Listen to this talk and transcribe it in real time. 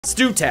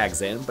Stu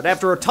tags in, but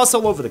after a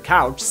tussle over the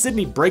couch,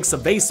 Sidney breaks a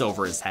vase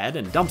over his head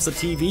and dumps a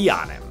TV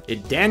on him.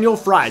 Daniel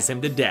fries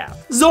him to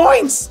death.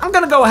 Zoinks! I'm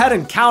gonna go ahead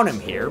and count him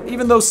here,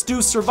 even though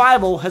Stu's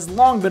survival has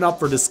long been up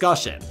for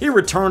discussion. He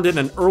returned in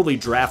an early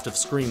draft of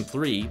Scream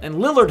 3, and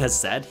Lillard has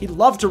said he'd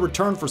love to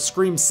return for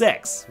Scream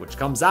 6, which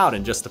comes out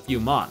in just a few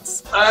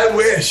months. I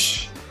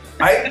wish.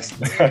 Tell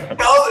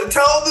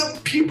the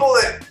people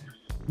that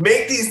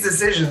make these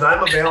decisions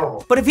I'm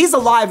available. But if he's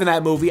alive in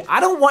that movie, I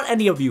don't want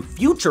any of you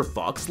future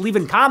fucks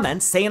leaving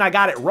comments saying I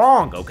got it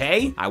wrong,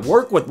 okay? I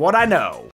work with what I know.